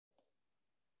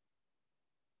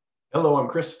Hello, I'm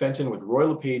Chris Fenton with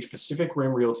LePage, Pacific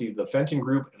Rim Realty, the Fenton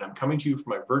Group, and I'm coming to you from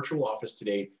my virtual office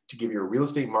today to give you a real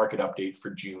estate market update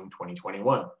for June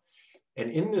 2021.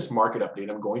 And in this market update,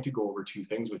 I'm going to go over two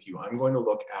things with you. I'm going to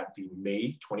look at the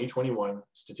May 2021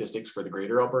 statistics for the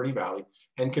Greater Alberni Valley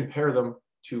and compare them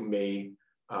to May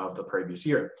of the previous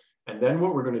year. And then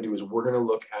what we're going to do is we're going to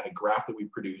look at a graph that we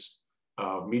produced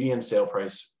of median sale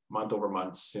price month over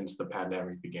month since the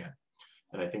pandemic began.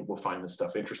 And I think we'll find this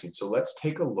stuff interesting. So let's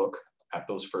take a look at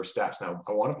those first stats. Now,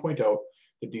 I want to point out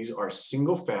that these are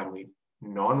single family,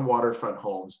 non-waterfront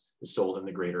homes sold in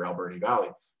the Greater Alberni Valley.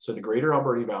 So the Greater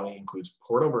Alberni Valley includes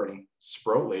Port Alberni,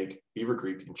 Sprout Lake, Beaver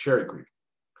Creek, and Cherry Creek.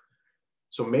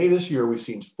 So May this year, we've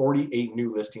seen 48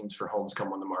 new listings for homes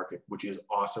come on the market, which is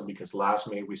awesome because last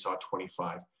May we saw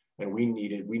 25. And we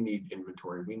need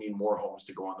inventory. We need more homes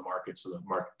to go on the market so the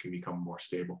market can become more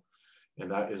stable.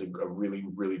 And that is a really,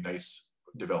 really nice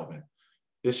development.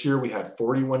 This year we had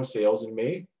 41 sales in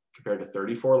May compared to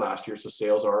 34 last year. So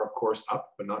sales are of course up,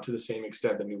 but not to the same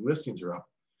extent that new listings are up.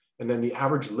 And then the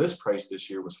average list price this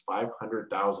year was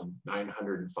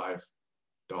 $500,905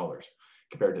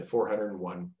 compared to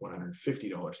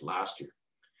 $401,150 last year.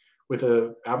 With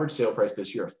an average sale price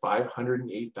this year of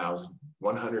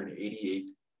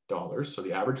 $508,188. So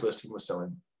the average listing was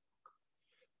selling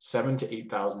 $7,000 to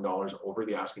 $8,000 over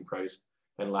the asking price.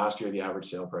 And last year, the average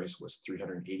sale price was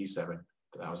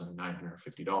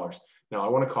 $387,950. Now, I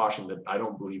want to caution that I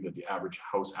don't believe that the average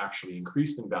house actually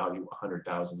increased in value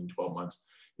 $100,000 in 12 months.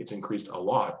 It's increased a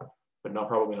lot, but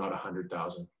probably not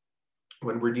 $100,000.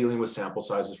 When we're dealing with sample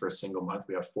sizes for a single month,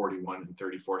 we have 41 and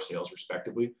 34 sales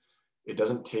respectively. It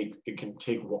can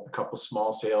take a couple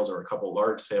small sales or a couple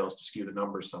large sales to skew the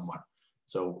numbers somewhat.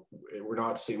 So we're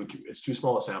not saying it's too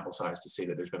small a sample size to say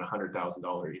that there's been a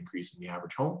 $100,000 increase in the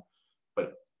average home,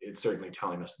 but it's certainly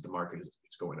telling us that the market is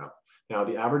going up. Now,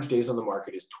 the average days on the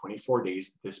market is 24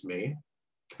 days this May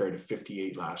compared to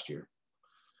 58 last year.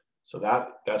 So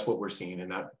that's what we're seeing,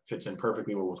 and that fits in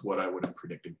perfectly with what I would have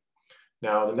predicted.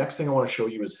 Now, the next thing I want to show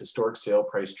you is historic sale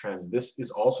price trends. This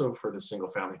is also for the single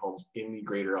family homes in the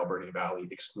Greater Alberni Valley,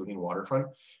 excluding waterfront.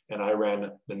 And I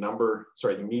ran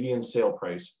the median sale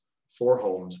price for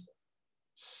homes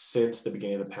since the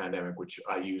beginning of the pandemic, which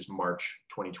I used March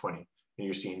 2020. And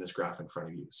you're seeing this graph in front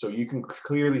of you. So you can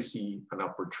clearly see an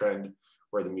upward trend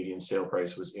where the median sale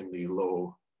price was in the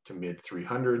low to mid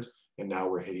 300s. And now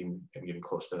we're hitting and getting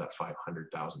close to that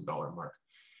 $500,000 mark.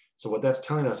 So what that's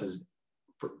telling us is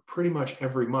pretty much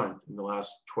every month in the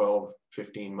last 12,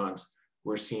 15 months,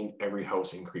 we're seeing every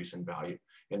house increase in value.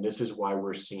 And this is why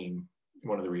one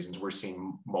of the reasons we're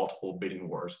seeing multiple bidding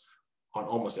wars on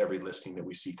almost every listing that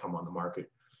we see come on the market,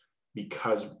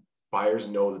 because buyers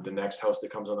know that the next house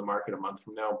that comes on the market a month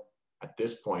from now, at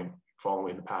this point,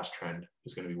 following the past trend,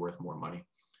 is going to be worth more money.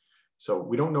 So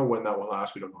we don't know when that will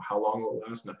last. We don't know how long it will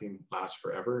last. Nothing lasts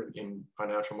forever in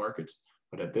financial markets.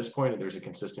 But at this point, there's a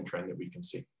consistent trend that we can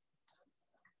see.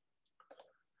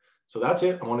 So that's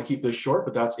it. I want to keep this short,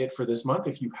 but that's it for this month.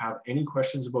 If you have any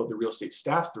questions about the real estate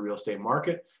stats, the real estate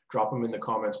market, drop them in the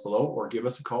comments below or give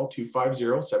us a call,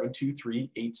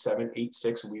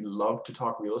 250-723-8786. We love to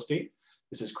talk real estate.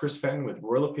 This is Chris Fenton with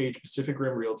LePage, Pacific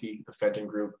Rim Realty, the Fenton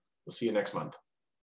Group. We'll see you next month.